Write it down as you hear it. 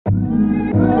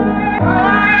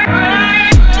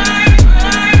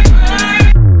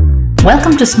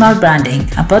Welcome to Smart Branding,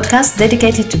 a podcast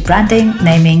dedicated to branding,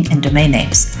 naming, and domain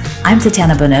names. I'm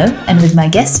Tatiana Bonneau, and with my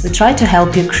guests, we try to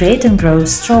help you create and grow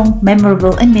strong,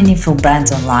 memorable, and meaningful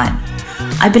brands online.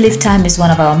 I believe time is one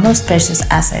of our most precious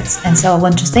assets, and so I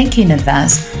want to thank you in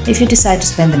advance if you decide to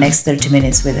spend the next 30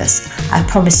 minutes with us. I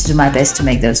promise to do my best to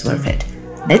make those worth it.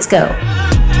 Let's go!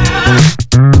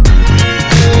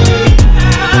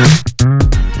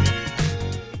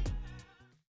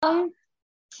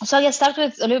 So let's start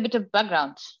with a little bit of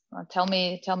background. Tell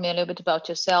me a little bit about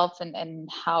yourself and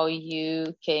how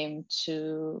you came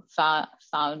to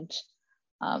found,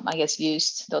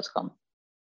 Viewst.com.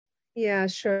 Yeah,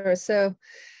 sure. So,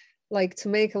 to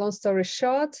make a long story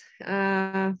short,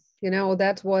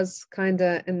 that was kind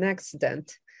of an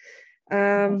accident.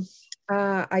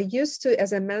 I used to,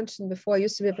 as I mentioned before, I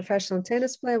used to be a professional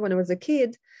tennis player when I was a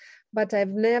kid, but I've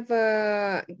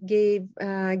never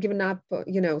given up,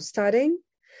 studying,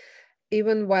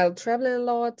 even while traveling a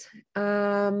lot.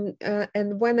 And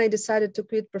when I decided to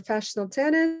quit professional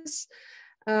tennis,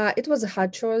 it was a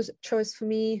hard choice for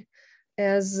me,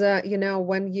 as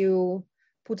when you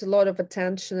put a lot of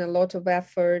attention, a lot of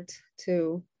effort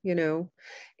to,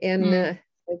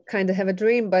 kind of have a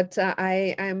dream. But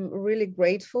I'm really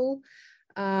grateful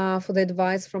for the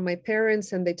advice from my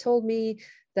parents, and they told me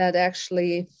that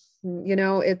actually,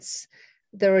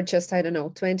 there are just,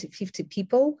 20, 50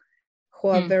 people who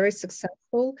are very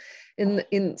successful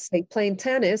in say playing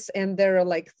tennis, and there are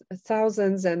like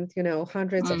thousands and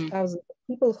hundreds of thousands of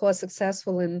people who are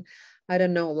successful in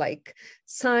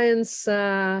science,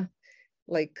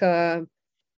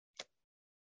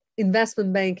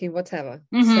 investment banking, whatever.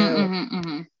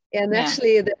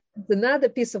 Actually, another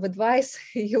piece of advice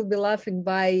you'll be laughing,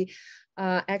 by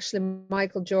actually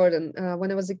Michael Jordan.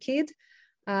 When I was a kid,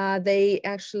 they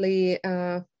actually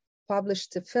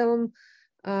published a film.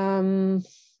 I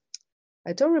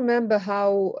don't remember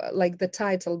how, the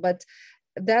title, but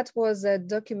that was a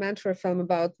documentary film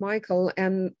about Michael,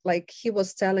 and he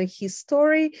was telling his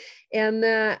story. And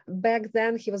back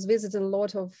then he was visiting a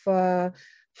lot of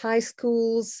high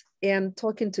schools and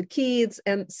talking to kids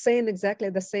and saying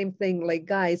exactly the same thing,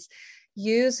 guys,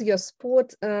 use your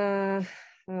sport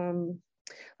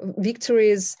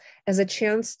victories as a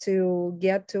chance to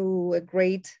get to a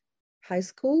great high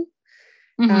school.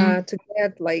 To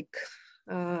get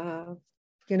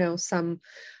some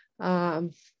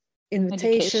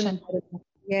invitation,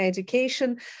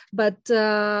 education, but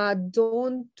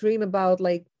don't dream about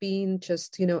being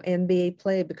just NBA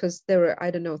player, because there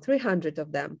are 300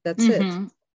 of them. That's it.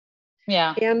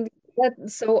 Yeah. And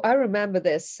so I remember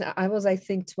this. I was, I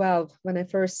think, 12 when I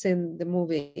first seen the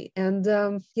movie. And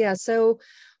so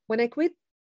when I quit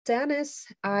tennis,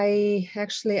 I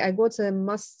got a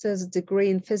master's degree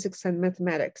in physics and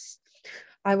mathematics.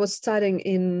 I was studying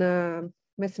in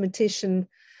mathematician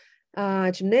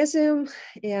gymnasium,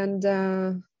 and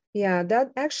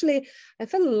that actually, I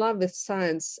fell in love with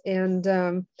science, and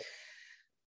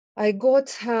I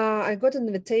got an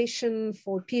invitation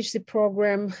for a PhD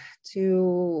program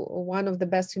to one of the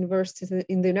best universities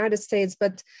in the United States,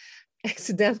 but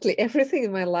accidentally, everything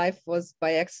in my life was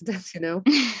by accident,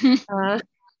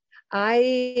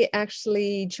 I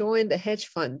actually joined a hedge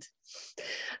fund.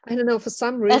 I don't know, for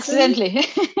some reason. Accidentally.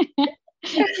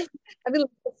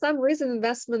 For some reason,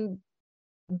 investment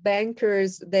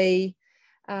bankers, they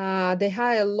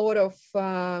hire a lot of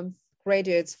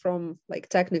graduates from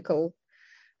technical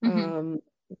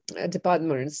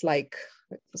departments, like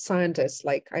scientists,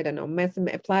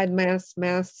 applied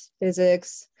math,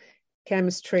 physics,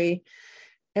 chemistry.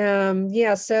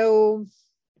 So.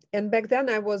 And back then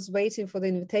I was waiting for the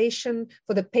invitation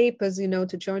for the papers,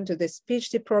 to join to this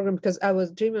PhD program, because I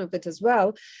was dreaming of it as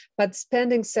well. But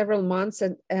spending several months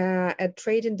at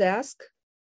trading desk,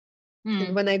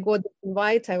 and when I got the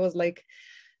invite, I was like,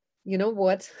 you know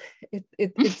what?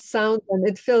 It sounds and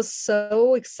it feels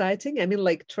so exciting. I mean,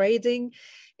 trading,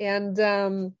 and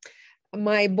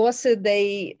my bosses,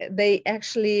 they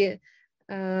actually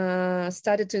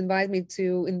started to invite me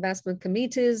to investment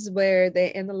committees where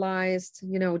they analyzed,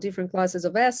 different classes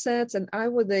of assets. And I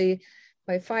was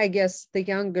by far, I guess, the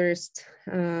youngest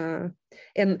and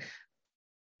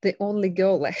the only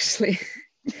girl, actually.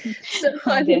 So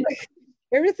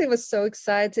everything was so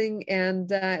exciting, and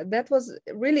that was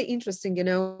really interesting,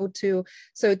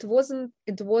 so it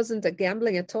wasn't a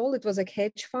gambling at all. It was a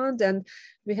hedge fund, and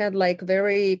we had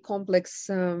very complex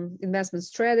investment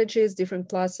strategies, different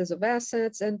classes of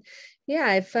assets. And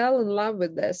I fell in love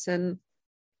with this, and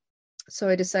so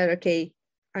I decided, okay,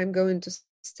 I'm going to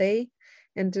stay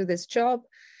and do this job.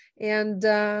 And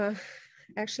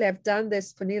actually, I've done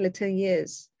this for nearly 10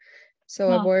 years. So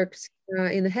I worked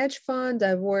in a hedge fund,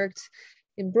 I worked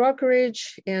in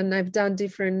brokerage, and I've done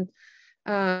different,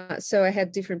 so I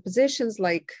had different positions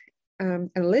like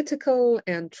analytical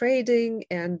and trading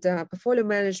and portfolio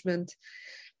management.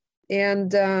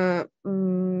 And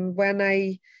when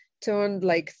I turned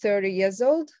like 30 years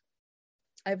old,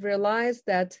 I've realized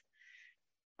that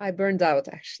I burned out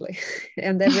actually.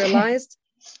 And I've realized,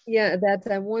 that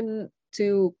I want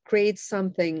to create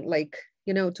something like,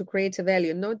 to create a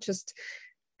value, not just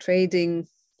trading,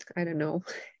 I don't know,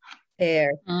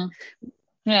 air.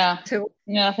 Yeah. So,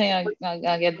 Yeah, I think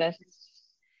I get that.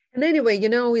 and anyway,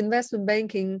 investment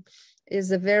banking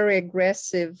is a very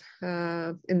aggressive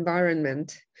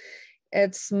environment.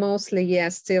 It's mostly,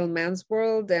 still men's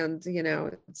world, and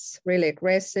it's really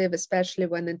aggressive, especially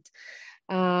when it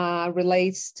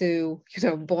relates to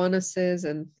bonuses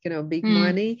and big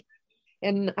money.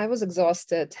 And I was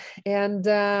exhausted, and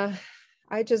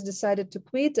I just decided to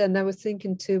quit. And I was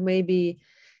thinking to maybe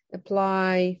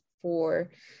apply for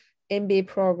MBA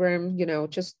program,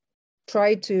 just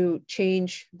try to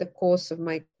change the course of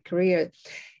my career.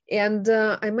 And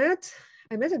I met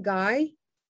a guy.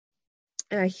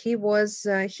 He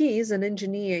is an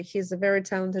engineer. He's a very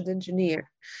talented engineer.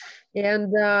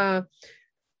 And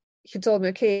he told me,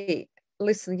 okay,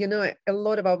 listen, you know a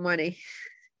lot about money.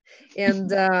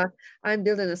 And I'm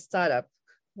building a startup.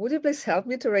 Would you please help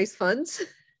me to raise funds?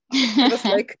 I was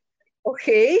like,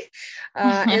 okay.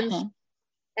 And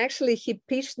actually, he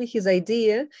pitched me his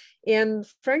idea. And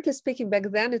frankly speaking, back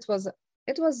then it was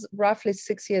roughly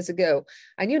 6 years ago.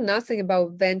 I knew nothing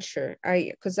about venture.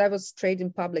 Because I was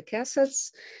trading public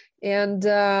assets, and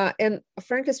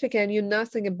frankly speaking, I knew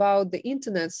nothing about the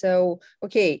internet. So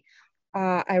okay,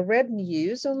 I read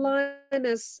news online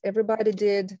as everybody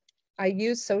did. I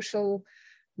use social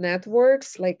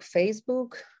networks like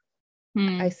Facebook.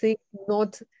 I think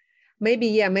not,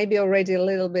 maybe already a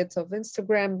little bit of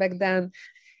Instagram back then.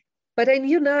 But I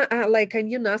knew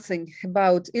nothing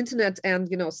about internet and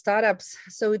startups.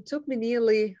 So it took me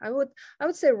nearly, I would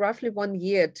say roughly 1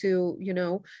 year to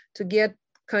to get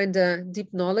kind of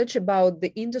deep knowledge about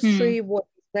the industry, what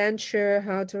is venture,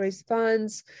 how to raise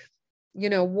funds,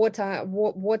 what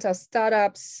are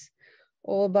startups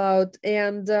all about.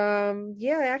 And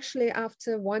actually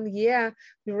after 1 year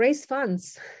we raised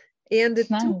funds, and it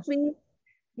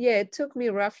took me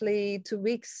roughly 2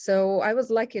 weeks. So I was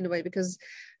lucky in a way, because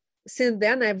since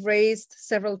then I've raised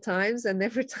several times, and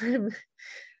every time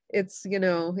it's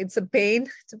it's a pain,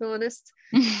 to be honest.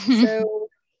 So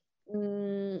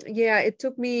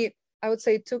I would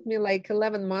say it took me like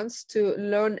 11 months to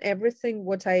learn everything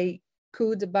what I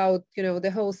could about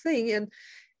the whole thing. And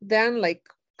then like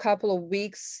couple of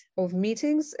weeks of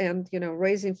meetings and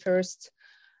raising first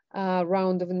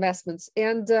round of investments.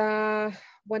 And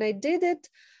when I did it,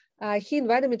 he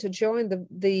invited me to join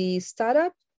the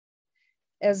startup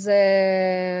as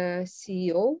a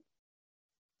CEO.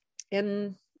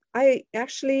 And I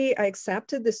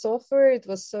accepted this offer. It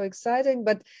was so exciting,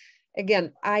 but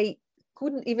again, I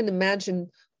couldn't even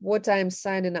imagine what I'm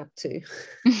signing up to.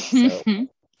 So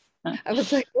I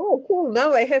was like, oh, cool,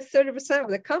 now I have 30% of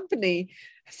the company.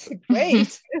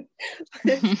 Great.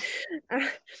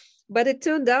 But it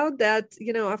turned out that,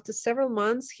 after several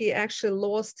months, he actually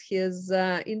lost his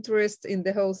interest in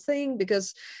the whole thing,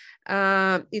 because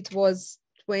it was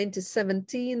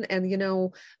 2017 and,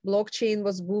 blockchain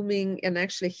was booming. And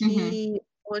actually he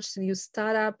launched a new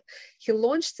startup. He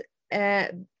launched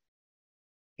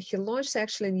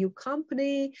actually a new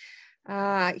company.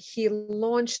 He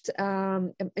launched a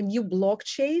new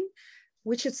blockchain,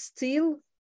 which is still,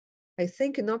 I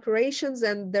think, in operations.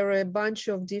 And there are a bunch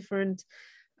of different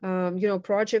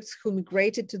projects who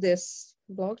migrated to this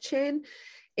blockchain.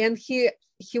 And he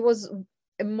was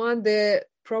among the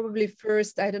probably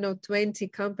first, 20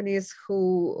 companies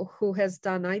who has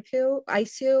done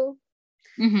ICO.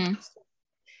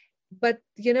 But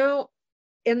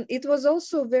and it was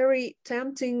also very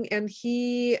tempting, and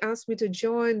he asked me to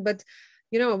join. But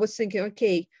I was thinking,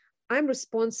 okay, I'm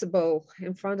responsible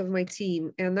in front of my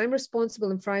team, and I'm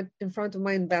responsible in front of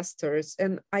my investors,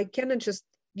 and I cannot just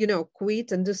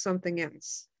quit and do something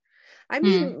else. I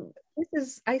mean,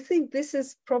 I think this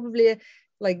is probably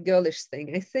like girlish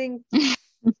thing. I think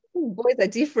boys are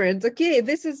different. Okay,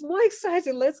 this is more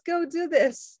exciting. Let's go do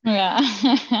this. Yeah.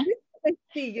 I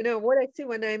see, what I see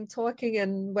when I'm talking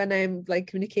and when I'm like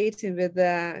communicating with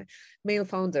male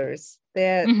founders.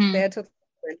 They're totally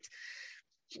different.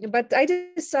 But I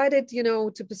decided,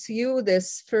 to pursue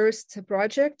this first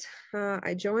project.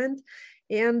 I joined,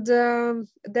 and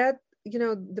that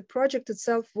the project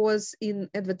itself was in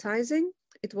advertising.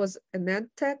 It was an ad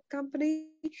tech company.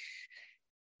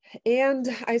 And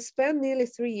I spent nearly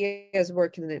 3 years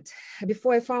working in it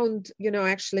before I found,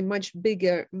 actually much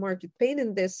bigger market pain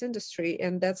in this industry.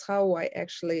 And that's how I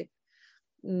actually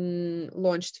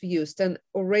launched Viewst, and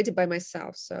already by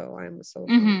myself. So I'm a solo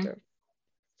founder.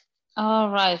 All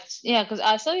right. Yeah, because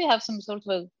I saw you have some sort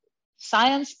of a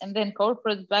science and then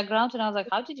corporate background. And I was like,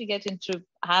 how did you get into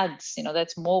ads?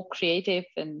 That's more creative.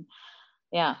 And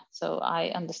yeah, so I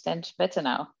understand better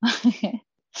now.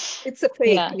 It's a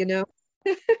fake,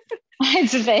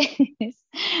 It's a face.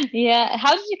 Yeah.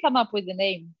 How did you come up with the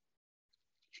name?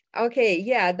 Okay,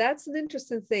 yeah, that's an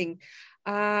interesting thing.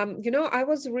 I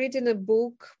was reading a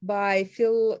book by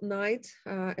Phil Knight,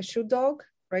 A Shoe Dog,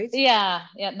 right? Yeah,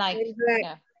 Nike.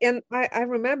 And I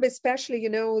remember especially,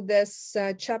 this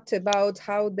chapter about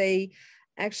how they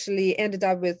actually ended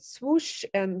up with Swoosh,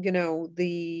 and,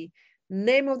 the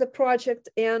name of the project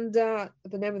and the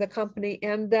name of the company.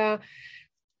 And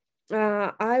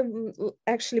I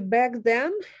actually, back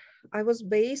then, I was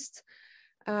based,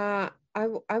 I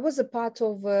was a part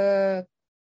of a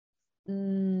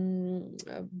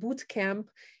boot camp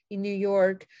in New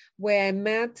York where I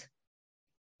met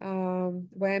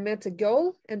a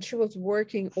girl, and she was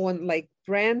working on like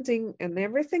branding and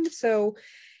everything. So,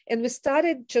 and we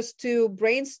started just to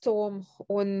brainstorm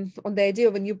on the idea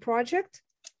of a new project.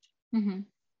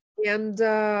 And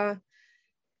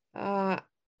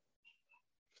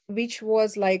which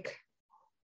was like,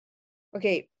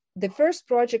 okay, the first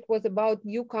project was about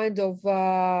new kind of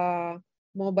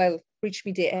mobile rich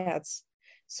media ads.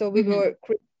 So we were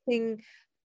creating,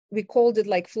 we called it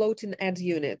like floating ad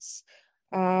units,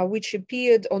 which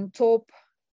appeared on top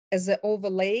as an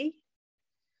overlay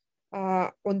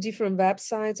on different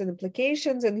websites and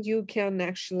applications, and you can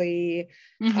actually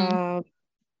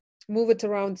move it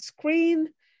around the screen.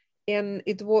 And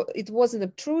it wasn't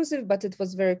obtrusive, but it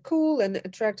was very cool and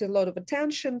attracted a lot of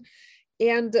attention.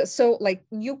 And so like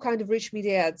new kind of rich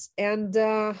media ads. And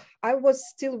I was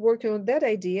still working on that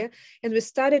idea, and we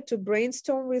started to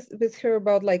brainstorm with her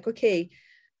about like, okay,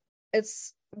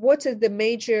 what is the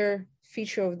major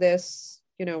feature of this,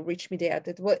 rich media ad?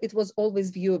 It was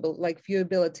always viewable, like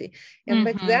viewability. And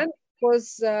back then it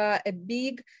was a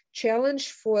big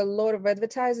challenge for a lot of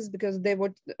advertisers, because they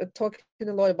were talking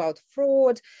a lot about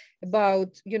fraud,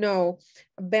 about,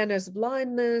 banners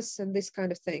blindness and these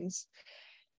kind of things.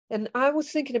 And I was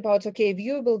thinking about, okay,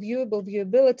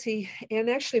 viewability, and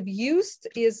actually Viewst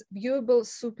is viewable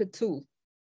super tool.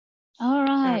 All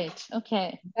right.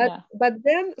 Okay. But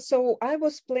then, so I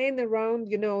was playing around,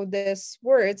 these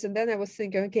words, and then I was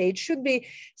thinking, okay, it should be,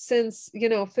 since,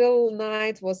 Phil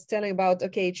Knight was telling about,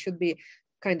 okay, it should be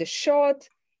kind of short,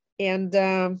 and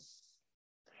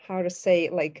how to say,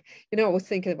 like, I was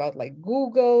thinking about like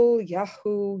Google,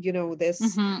 Yahoo, this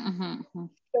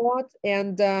short,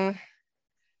 and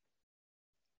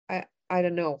I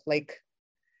don't know, like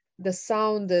the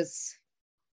sound is,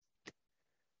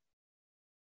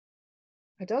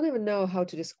 I don't even know how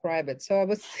to describe it. So I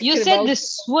was thinking you said about the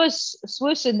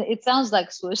swoosh, and it sounds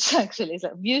like swoosh actually.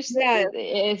 So Viewst,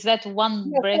 is that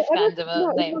one breath kind of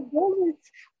a name? It was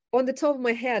on the top of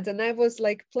my head, and I was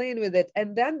like playing with it.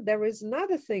 And then there is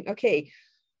another thing. Okay,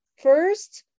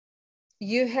 first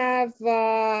you have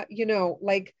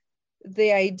like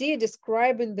the idea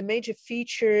describing the major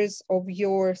features of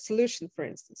your solution, for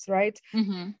instance, right?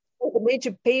 The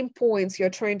major pain points you're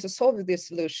trying to solve with this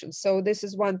solution. So this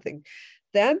is one thing.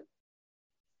 Then,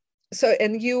 so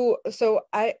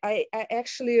I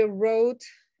actually wrote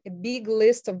a big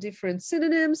list of different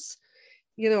synonyms,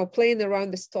 playing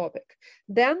around this topic.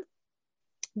 Then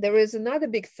there is another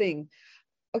big thing.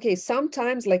 Okay,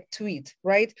 sometimes like tweet,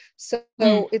 right? So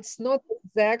it's not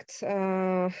exact,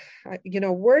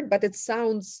 word, but it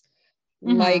sounds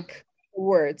like a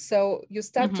word. So you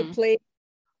start to play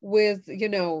with,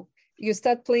 you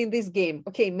start playing this game.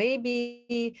 Okay,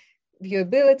 maybe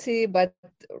viewability, but,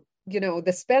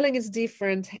 the spelling is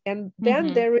different. And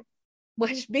then there is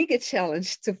much bigger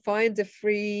challenge to find a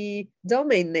free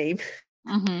domain name.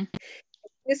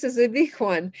 This is a big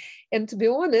one. And to be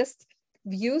honest,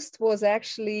 Viewst was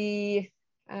actually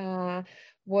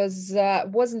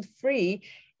wasn't free,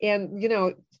 and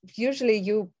usually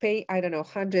you pay, I don't know,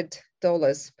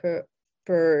 $100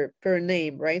 per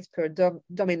name, right, per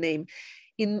domain name.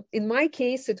 In my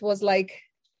case, it was like,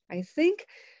 I think,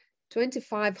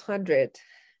 2,500,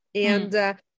 and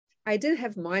I didn't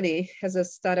have money as a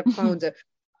startup founder,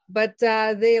 but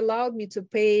they allowed me to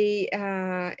pay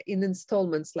in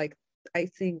installments, like I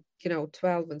think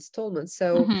 12 installments,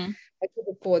 so I could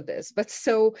afford this. But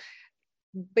so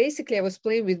basically I was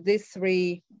playing with these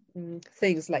three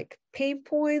things, like pain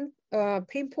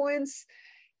points,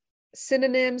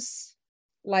 synonyms,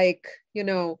 like,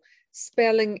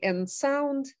 spelling and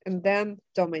sound, and then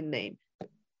domain name.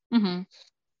 Mm-hmm.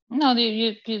 No,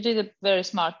 you did a very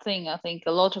smart thing. I think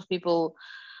a lot of people,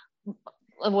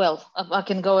 well, I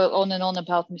can go on and on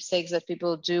about mistakes that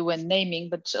people do when naming,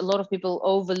 but a lot of people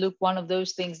overlook one of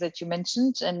those things that you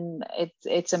mentioned, and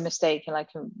it's a mistake.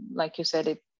 Like you said,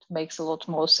 it makes a lot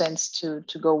more sense to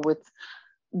go with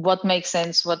what makes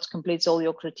sense, what completes all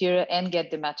your criteria, and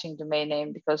get the matching domain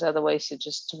name, because otherwise you're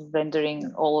just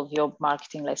rendering all of your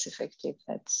marketing less effective.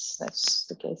 That's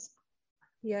the case.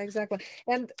 Yeah, exactly.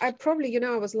 And I probably,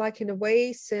 I was like in a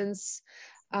way, since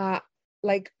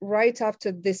like right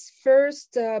after this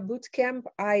first boot camp,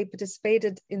 I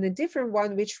participated in a different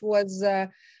one, which was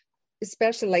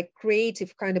especially like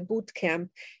creative kind of boot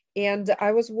camp. And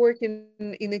I was working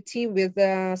in a team with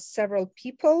several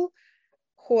people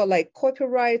who are like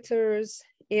copywriters.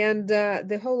 And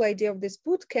the whole idea of this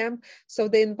boot camp, so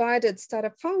they invited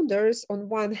startup founders on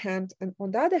one hand, and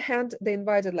on the other hand, they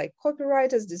invited like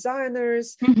copywriters,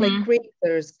 designers, like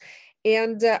creators.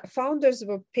 And founders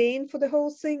were paying for the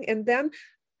whole thing. And then,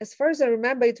 as far as I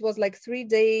remember, it was like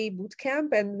 3-day boot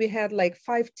camp, and we had like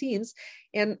 5 teams.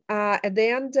 And at the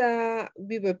end,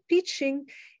 we were pitching,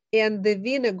 and the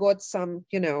winner got some,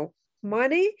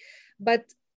 money. But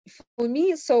for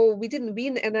me, so we didn't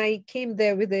win, and I came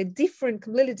there with a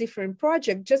completely different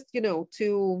project, just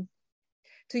to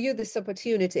use this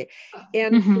opportunity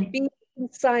and to be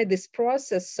inside this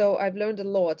process. So I've learned a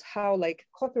lot, how like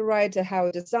copywriter, how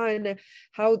designer,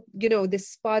 how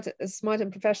this smart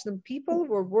and professional people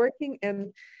were working.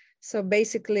 And so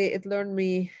basically it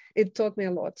taught me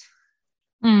a lot.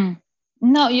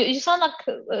 No, you sound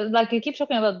like you keep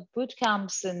talking about boot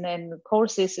camps and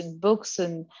courses and books,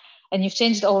 and you've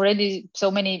changed already so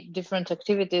many different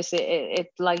activities. It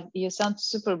like, you sound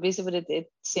super busy with it. It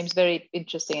seems very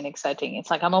interesting and exciting. It's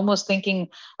like I'm almost thinking,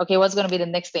 okay, what's going to be the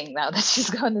next thing now that she's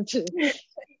going to do?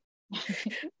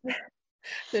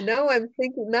 So now I'm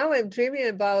dreaming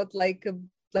about like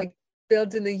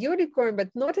building a unicorn, but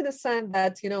not in the sense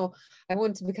that I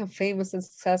want to become famous and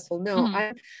successful. No,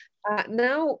 I'm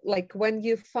now, like, when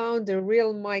you found the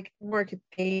real market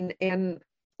pain, and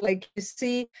like you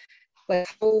see like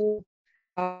how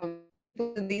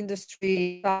people in the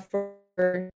industry suffer,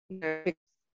 make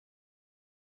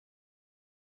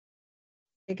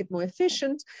it more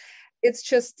efficient. It's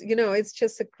just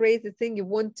a crazy thing. You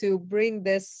want to bring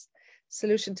this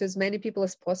solution to as many people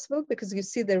as possible because you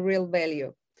see the real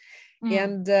value.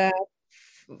 And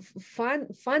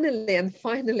finally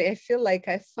I feel like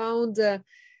I found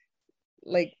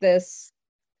like this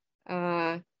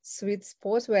sweet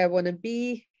spot where I want to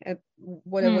be and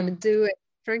what I want to do. And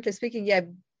frankly speaking, yeah,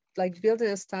 like building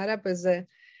a startup is a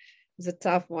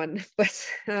tough one, but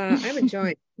I'm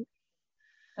enjoying.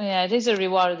 Yeah, it is a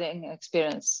rewarding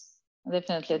experience.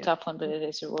 Definitely a tough one, but it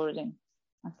is rewarding.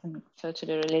 I can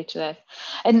totally relate to that.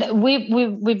 And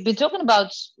we've been talking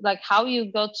about like how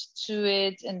you got to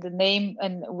it and the name,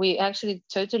 and we actually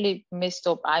totally missed,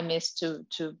 or I missed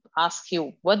to ask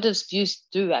you, what does Viewst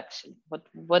do actually? What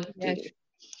do you do?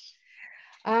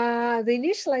 The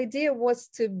initial idea was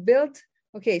to build,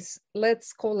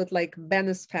 let's call it like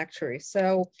Banner's factory.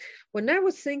 So when I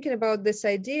was thinking about this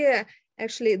idea,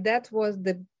 actually that was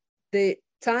the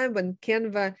time when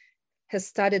Canva has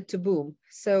started to boom.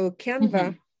 So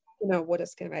Canva, what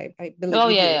is Canva? I believe. Oh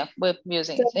yeah, we're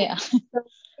using it. Yeah.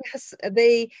 Yes,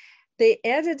 they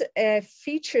added a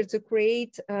feature to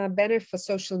create a banner for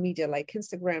social media like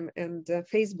Instagram and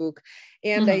Facebook.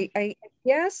 And I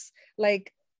guess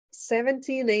like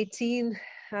 17, 18,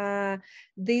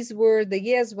 these were the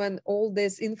years when all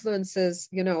these influences,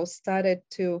 started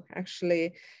to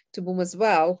actually to boom as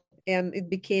well. And it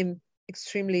became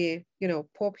extremely,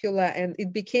 popular, and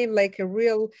it became like a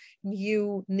real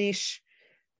new niche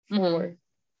for,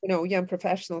 young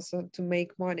professionals to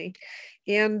make money.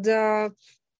 And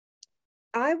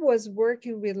I was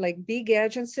working with like big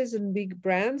agencies and big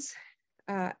brands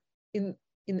in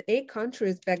 8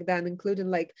 countries back then, including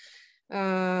like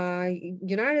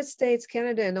United States,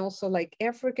 Canada, and also like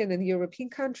African and European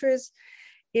countries.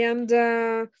 And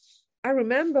I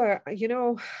remember,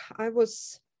 I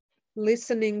was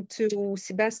listening to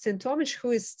Sebastian Tomic,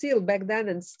 who is still back then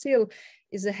and still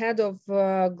is the head of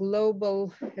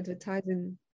global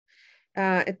advertising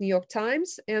at New York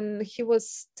Times. And he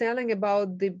was telling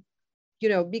about the,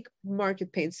 big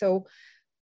market pain. So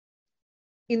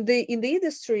in the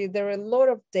industry, there are a lot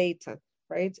of data,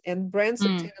 right? And brands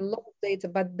obtain a lot of data,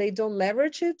 but they don't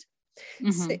leverage it.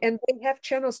 And they have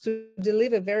channels to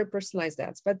deliver very personalized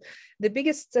ads. But the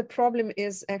biggest problem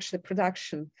is actually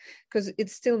production, because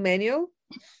it's still manual.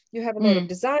 You have a lot of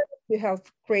design, you have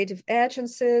creative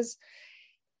agencies,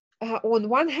 on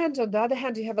one hand, on the other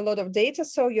hand, you have a lot of data.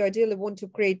 So you ideally want to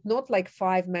create not like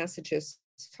 5 messages,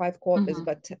 5 copies,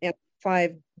 but and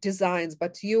 5 designs,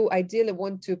 but you ideally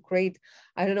want to create,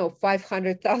 I don't know,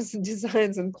 500,000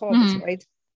 designs and copies, right?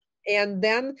 And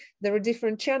then there are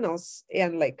different channels,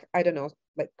 and like, I don't know,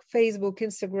 like Facebook,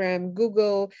 Instagram,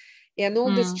 Google, and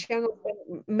all these channels,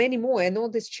 many more. And all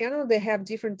these channels, they have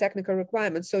different technical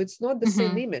requirements. So it's not the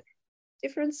same image,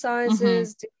 different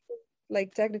sizes, different,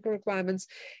 like technical requirements,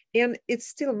 and it's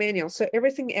still manual. So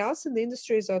everything else in the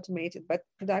industry is automated, but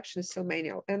production is still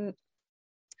manual. And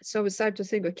so we started to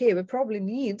think, okay, we probably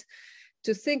need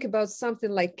to think about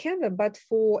something like Canva, but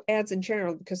for ads in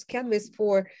general, because Canva is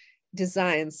for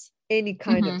designs, any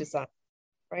kind of design,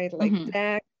 right? Like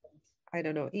text, I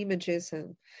don't know, images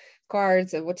and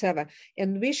cards and whatever.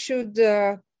 And we should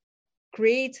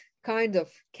create kind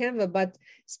of Canva, but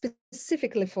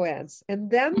specifically for ads. And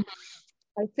then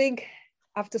I think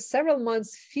after several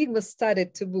months, Figma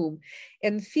started to boom.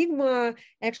 And Figma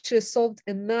actually solved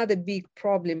another big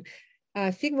problem.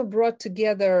 Figma brought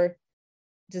together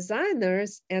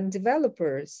designers and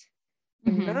developers.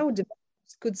 And now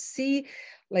developers could see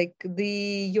like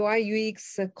the UI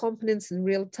UX components in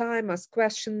real time, ask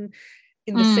questions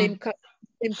in the same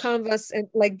canvas, and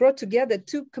like brought together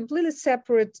 2 completely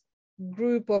separate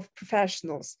group of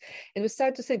professionals. And we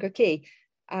started to think, okay,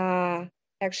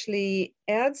 actually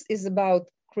ads is about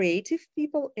creative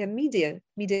people and media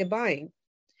buying.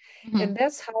 And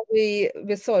that's how we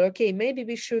thought, okay, maybe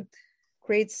we should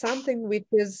create something which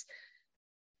is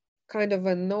kind of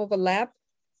an overlap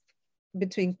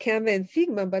between Canva and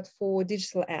Figma, but for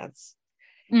digital ads.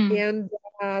 And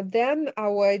then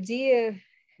our idea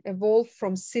evolved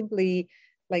from simply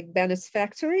like Banner's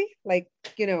Factory, like,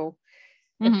 you know,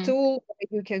 a tool that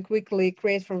you can quickly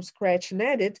create from scratch and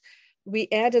edit. We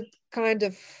added kind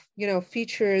of, you know,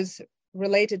 features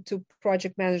related to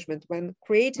project management, when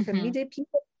creative and media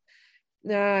people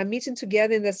meeting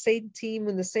together in the same team,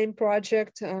 in the same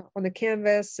project on the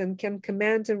canvas, and can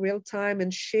comment in real time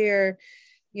and share,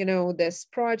 you know, this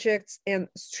projects and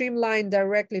streamline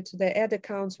directly to their ad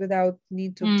accounts without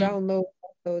need to download.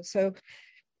 So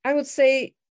I would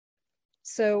say,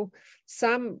 so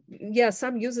some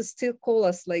users still call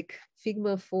us like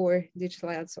Figma for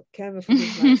digital ads or Canva for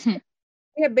digital ads.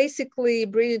 We are basically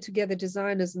bringing together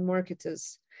designers and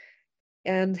marketers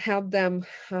and help them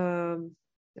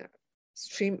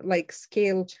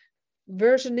scale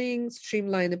versioning,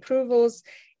 streamline approvals,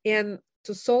 and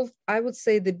to solve, I would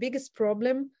say, the biggest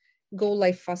problem, go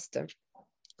live faster.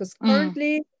 Because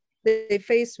currently they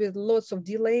face with lots of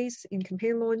delays in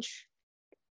campaign launch.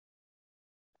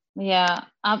 Yeah,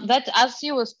 that as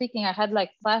you were speaking, I had like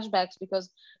flashbacks, because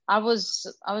I was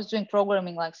doing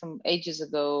programming like some ages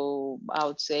ago, I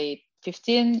would say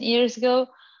 15 years ago.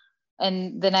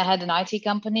 And then I had an IT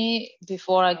company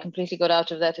before I completely got out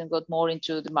of that and got more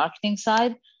into the marketing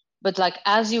side. But like,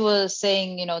 as you were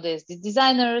saying, you know, there's the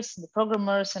designers, the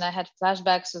programmers, and I had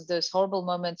flashbacks of those horrible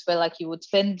moments where like you would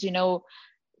spend, you know,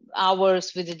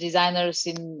 hours with the designers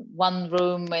in one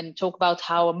room and talk about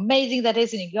how amazing that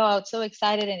is, and you go out so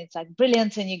excited and it's like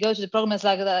brilliant, and you go to the programmers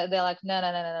like that, they're like, no,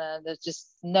 there's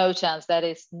just no chance, that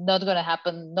is not going to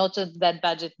happen, not at that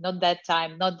budget, not that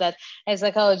time, not that. And it's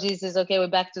like, oh Jesus, okay, we're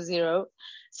back to zero.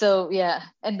 So yeah,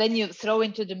 and then you throw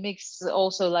into the mix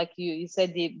also, like you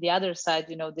said, the other side,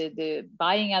 you know, the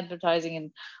buying advertising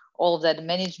and all of that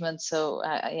management. So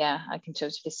yeah, I can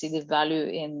totally see the value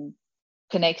in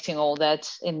connecting all that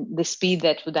in the speed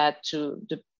that would add to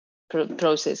the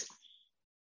process.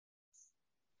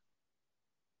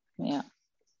 Yeah.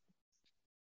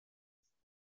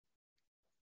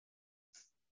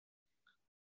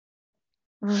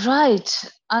 Right.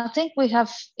 I think we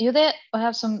have, you there? I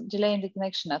have some delay in the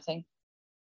connection, I think.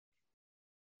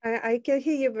 I can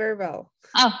hear you very well.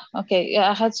 Oh, okay.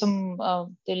 Yeah, I had some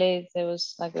delay. It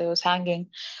was hanging.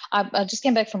 I just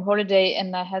came back from holiday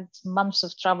and I had months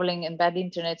of traveling and bad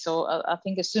internet. So I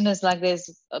think as soon as like there's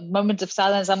a moment of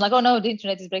silence, I'm like, oh no, the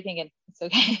internet is breaking again. It's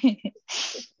okay.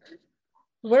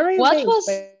 Where are you What based, was?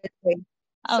 by the way?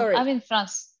 Oh, Sorry. I'm in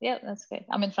France. Yeah, that's okay.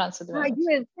 I'm in France at the moment.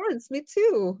 You're in France. Me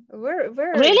too. Where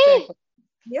Really? exactly?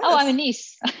 Yes. Oh, I'm in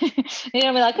Nice.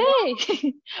 You're like,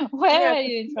 hey, where are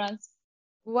you in France?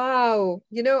 Wow.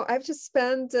 You know, I've just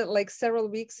spent like several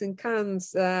weeks in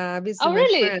Cannes visiting my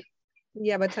really? friend.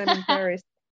 Yeah, but I'm in Paris.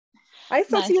 I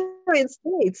thought Nice. you were in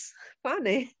States.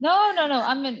 Funny. No.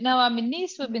 I'm in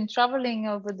Nice. We've been traveling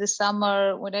over the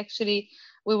summer.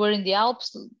 We were in the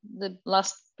Alps. The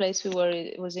last place we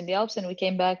were was in the Alps, and we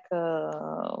came back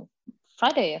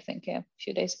Friday, I think, a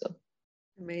few days ago.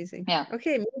 Amazing. Yeah.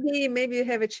 Okay, maybe you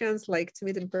have a chance like to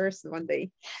meet in person one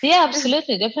day. Yeah,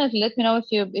 absolutely, definitely. Let me know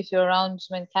if you're around.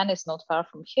 I mean, Cannes is not far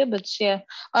from here, but yeah,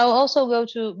 I'll also go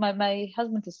to my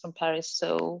husband is from Paris,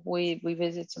 so we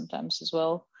visit sometimes as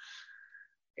well.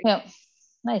 Yeah,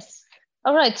 nice.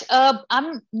 All right.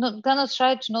 I'm not gonna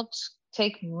try to not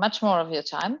take much more of your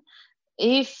time.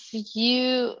 If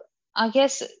you, I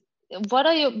guess, what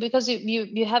are you, because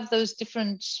you have those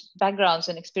different backgrounds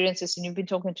and experiences, and you've been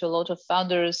talking to a lot of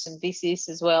founders and VCs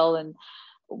as well. And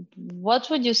what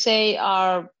would you say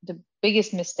are the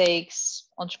biggest mistakes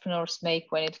entrepreneurs make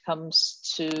when it comes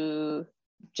to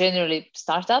generally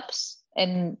startups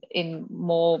and in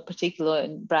more particular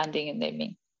in branding and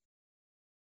naming?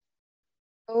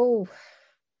 Oh,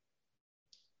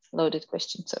 loaded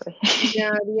question, sorry.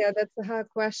 yeah, that's a hard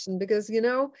question because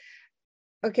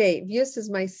okay, Viewst is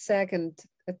my second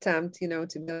attempt, to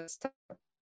build a startup.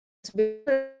 To be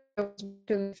honest, I was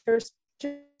working the first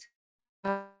project.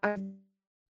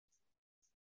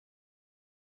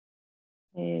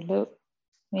 Hello.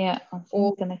 Yeah, I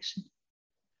think connection.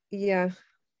 Yeah,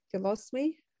 you lost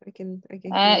me. I can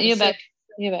hear you. You're back.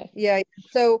 You're back. Yeah.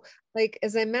 So, like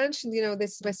as I mentioned,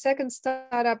 this is my second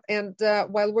startup, and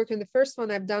while working the first one,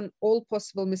 I've done all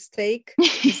possible mistakes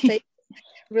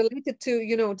related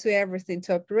to to everything,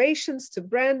 to operations, to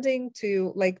branding,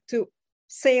 to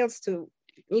sales, to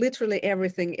literally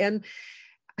everything. And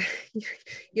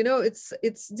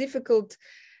it's difficult.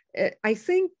 I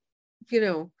think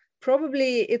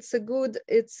probably it's a good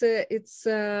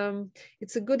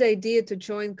idea to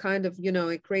join kind of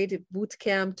a creative boot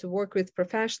camp to work with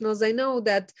professionals. I know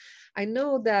that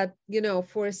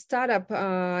for a startup,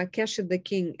 cash is the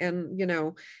king, and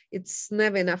it's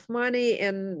never enough money,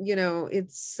 and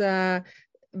it's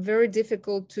very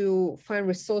difficult to find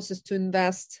resources to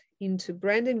invest into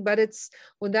branding. But it's,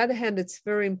 on the other hand, it's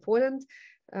very important.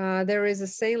 There is a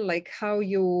saying like how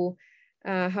you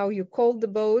call the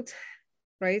boat,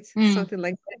 right? Something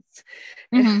like that.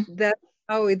 Mm-hmm. That's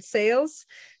how it sails.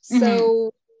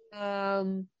 So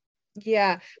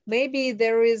yeah, maybe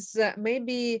there is in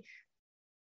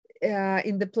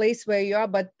the place where you are,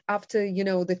 but after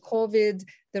the COVID,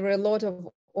 there were a lot of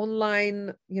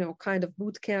online kind of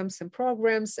boot camps and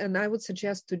programs, and I would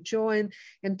suggest to join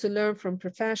and to learn from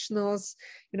professionals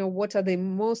what are the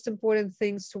most important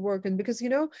things to work on. Because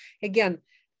again,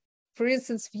 for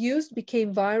instance, Viewst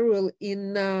became viral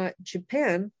in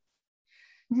Japan.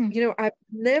 I've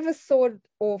never thought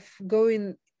of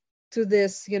going to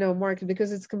this market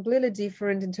because it's completely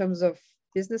different in terms of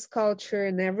business culture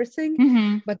and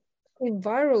everything. But became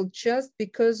viral just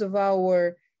because of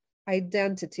our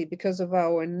identity, because of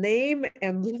our name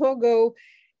and logo.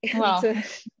 And wow.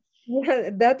 Yeah,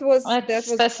 that was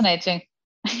fascinating.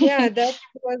 Yeah, that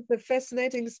was the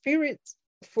fascinating spirit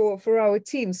for our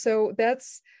team. So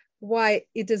that's why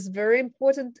it is very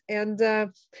important. And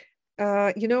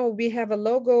we have a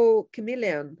logo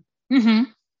chameleon. Yeah.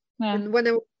 And when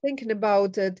I was thinking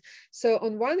about it, so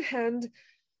on one hand,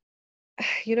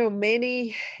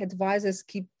 many advisors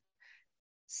keep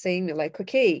saying like,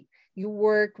 okay, you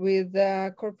work with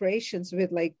corporations,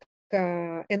 with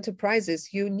enterprises,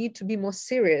 you need to be more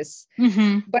serious.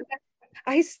 But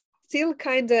I still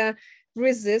kind of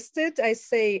resist it. I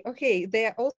say, okay, they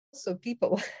are also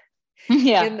people.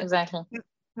 Yeah, and exactly.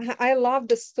 I love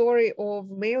the story of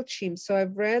MailChimp. So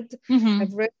I've read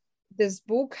this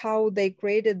book, how they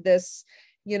created this,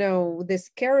 this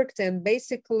character, and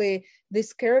basically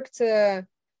this character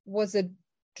was a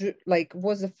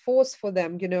force for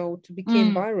them, to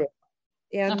become viral.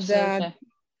 And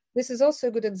this is also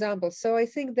a good example. So I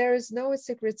think there is no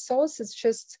secret sauce. It's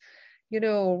just,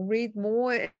 read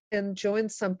more and join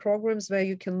some programs where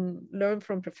you can learn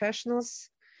from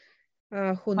professionals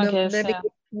who navigate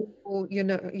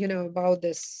about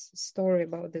this story,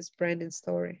 about this branding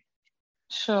story.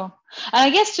 Sure. And I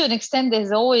guess to an extent,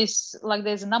 there's always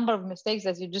there's a number of mistakes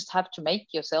that you just have to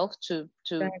make yourself to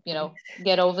Exactly.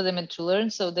 get over them and to learn.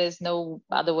 So there's no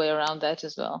other way around that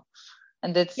as well.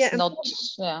 And that's so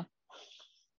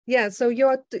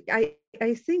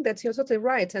I think that you're totally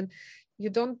right, and you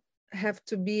don't have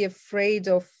to be afraid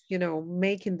of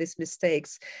making these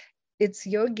mistakes. It's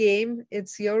your game,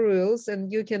 it's your rules,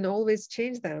 and you can always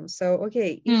change them. So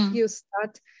okay, if you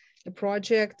start a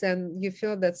project and you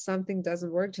feel that something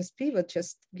doesn't work, just pivot,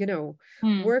 just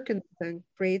work and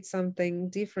create something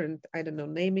different. I don't know,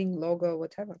 naming, logo,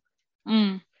 whatever.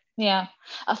 Yeah,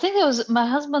 I think it was my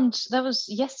husband, that was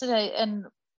yesterday, and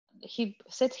he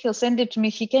said he'll send it to me.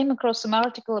 He came across some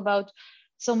article about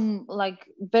some like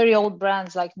very old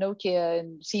brands like Nokia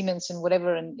and Siemens and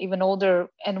whatever, and even older,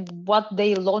 and what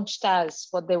they launched as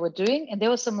what they were doing. And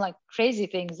there were some like crazy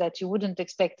things that you wouldn't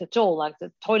expect at all, like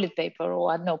the toilet paper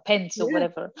or I don't know, pens or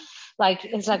whatever. Like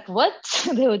it's like what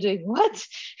they were doing, what?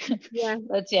 Yeah.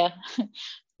 But yeah.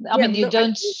 I mean, you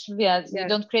don't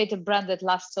create a brand that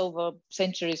lasts over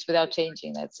centuries without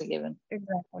changing. That's a given.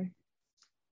 Exactly.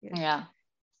 Yeah.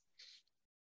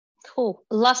 Cool.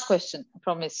 Last question, I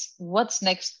promise. What's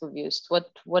next for Viewst?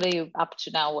 What are you up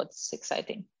to now? What's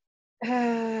exciting?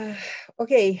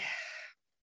 Okay.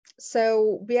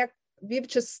 So we've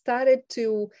just started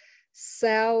to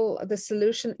sell the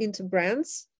solution into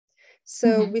brands.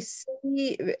 So we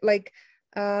see like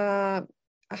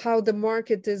how the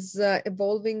market is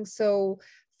evolving. So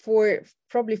for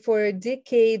a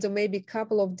decade or maybe a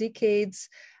couple of decades,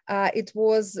 it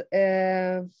was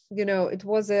it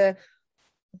was a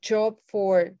job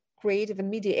for creative and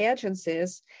media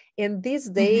agencies. And these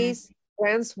days,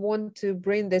 brands want to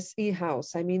bring this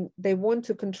in-house. I mean, they want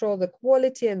to control the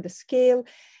quality and the scale,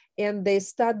 and they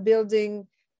start building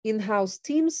in-house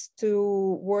teams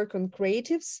to work on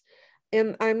creatives.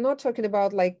 And I'm not talking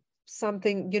about like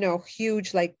something,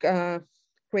 huge, like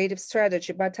creative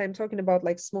strategy, but I'm talking about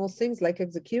like small things like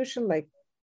execution, like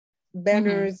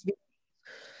banners.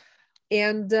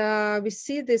 And we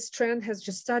see this trend has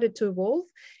just started to evolve,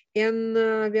 and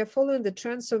we are following the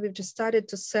trend. So we've just started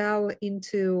to sell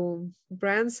into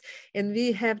brands, and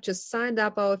we have just signed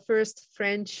up our first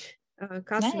French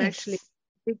customer, actually,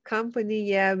 big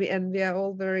company. And we are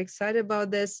all very excited about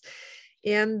this.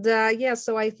 And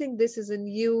so I think this is a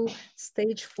new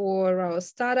stage for our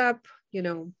startup,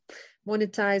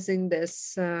 monetizing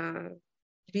this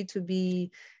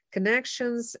B2B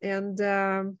connections. And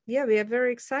we are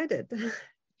very excited.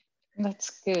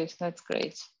 That's good. That's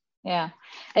great. Yeah.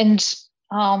 And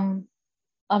I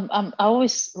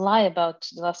always lie about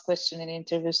the last question in the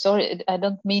interview. Sorry, I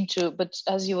don't mean to, but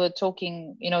as you were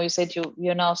talking, you said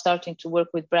you're now starting to work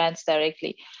with brands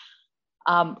directly.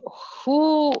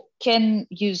 Who can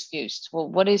use Viewst? Well,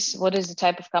 what is the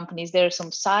type of company? Is there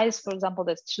some size, for example,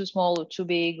 that's too small or too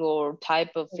big, or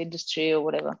type of industry or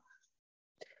whatever?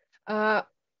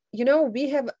 We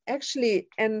have actually,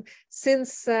 and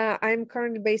since I'm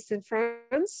currently based in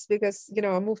France, because,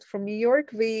 I moved from New York,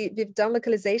 we've done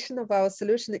localization of our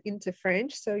solution into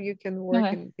French. So you can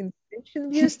work in French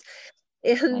in Viewst.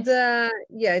 And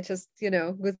just,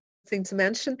 good thing to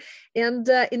mention. And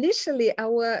initially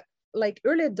our like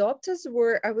early adopters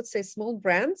were, I would say, small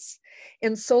brands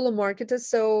and solo marketers.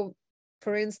 So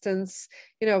for instance,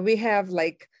 we have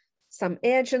like some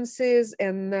agencies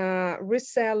and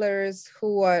resellers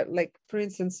who are like, for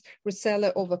instance,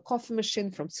 reseller of a coffee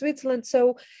machine from Switzerland.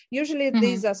 So usually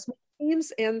these are small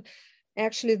teams, and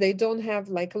actually they don't have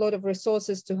like a lot of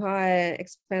resources to hire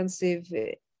expensive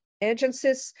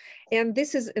agencies. And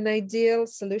this is an ideal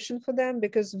solution for them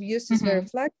because Viewst is very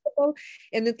flexible,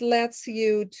 and it lets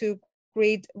you to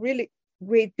create really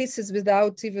great pieces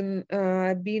without even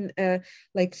being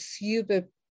like super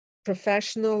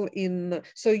professional in.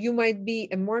 So you might be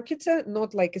a marketer,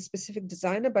 not like a specific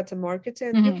designer, but a marketer,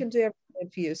 and you can do everything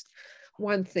at Viewst.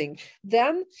 One thing.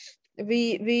 Then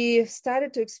we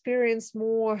started to experience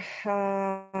more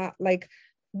like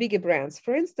bigger brands.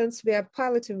 For instance, we are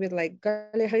piloting with like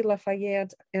Galeries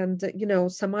Lafayette and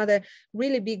some other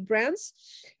really big brands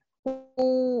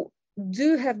who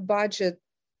do have budget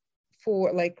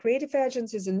for like creative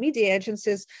agencies and media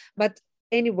agencies, but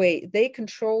anyway, they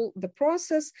control the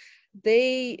process.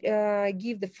 They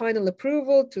give the final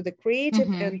approval to the creative,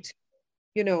 and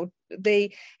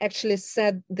they actually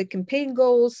set the campaign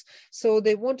goals. So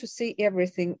they want to see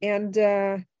everything. And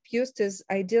Viewst is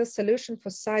ideal solution for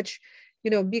such,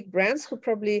 big brands who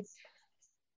probably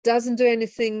doesn't do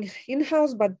anything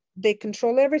in-house, but they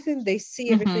control everything. They see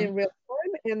everything in real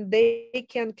time, and they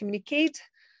can communicate.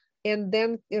 And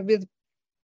then with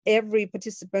every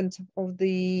participant of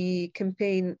the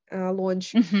campaign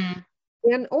launch.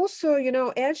 And also,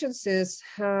 agencies,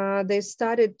 they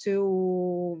started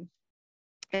to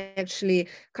actually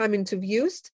come into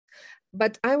Viewst.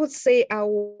 But I would say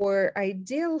our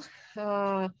ideal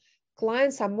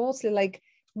clients are mostly like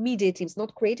media teams,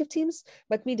 not creative teams,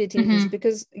 but media teams,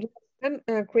 because when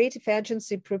a creative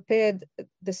agency prepared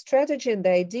the strategy and the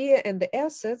idea and the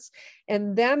assets,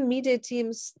 and then media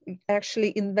teams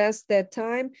actually invest their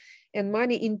time and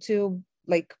money into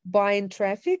like buying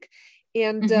traffic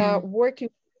and working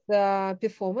the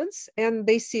performance, and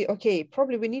they see, okay,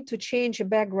 probably we need to change a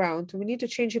background, we need to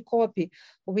change a copy,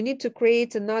 or we need to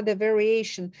create another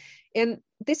variation. And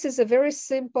this is a very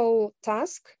simple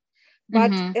task,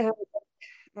 but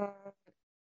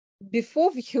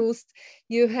before Viewst,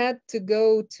 you had to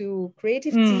go to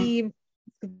creative team,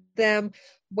 them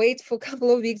wait for a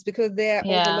couple of weeks because they're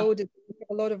overloaded,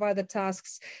 a lot of other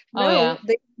tasks.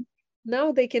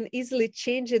 Now they can easily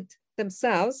change it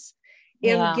themselves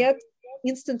and get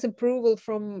instant approval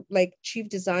from like chief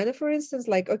designer, for instance,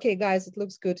 like, okay, guys, it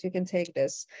looks good, you can take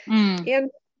this. And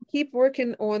keep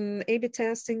working on A/B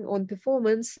testing, on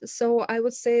performance. So I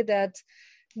would say that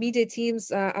media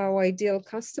teams are our ideal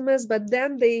customers, but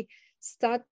then they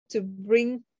start to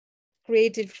bring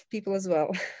creative people as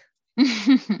well.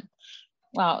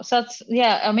 Wow. So that's,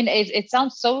 yeah, I mean, it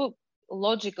sounds so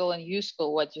logical and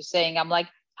useful what you're saying. I'm like,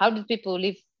 how did people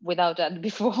live without that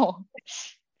before?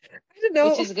 I don't know.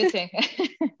 Which is a good thing.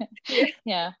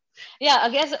 Yeah. I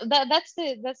guess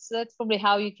that's probably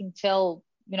how you can tell,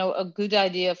 you know, a good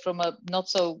idea from a not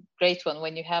so great one,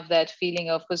 when you have that feeling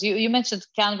of, because you mentioned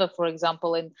Canva, for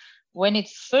example, and when it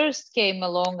first came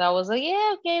along, I was like,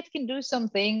 yeah, okay, it can do some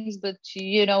things, but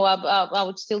you know, I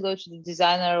would still go to the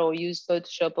designer or use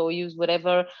Photoshop or use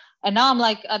whatever. And now I'm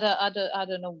like, I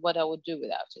don't know what I would do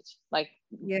without it. Like,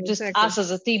 just us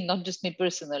as a team, not just me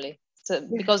personally. So,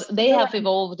 because they have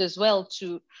evolved as well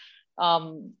to,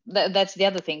 that's the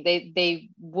other thing. They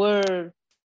were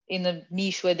in a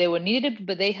niche where they were needed,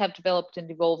 but they have developed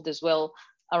and evolved as well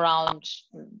around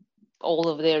all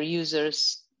of their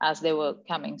users as they were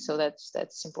coming. So that's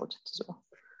important as well.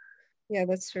 Yeah,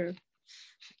 that's true.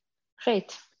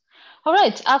 Great. All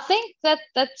right. I think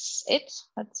that's it.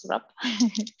 That's a wrap.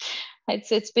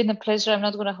 It's been a pleasure. I'm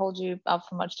not going to hold you up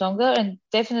for much longer. And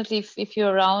definitely, if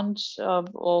you're around,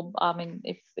 or I mean,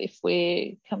 if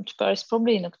we come to Paris,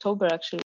 probably in October, actually,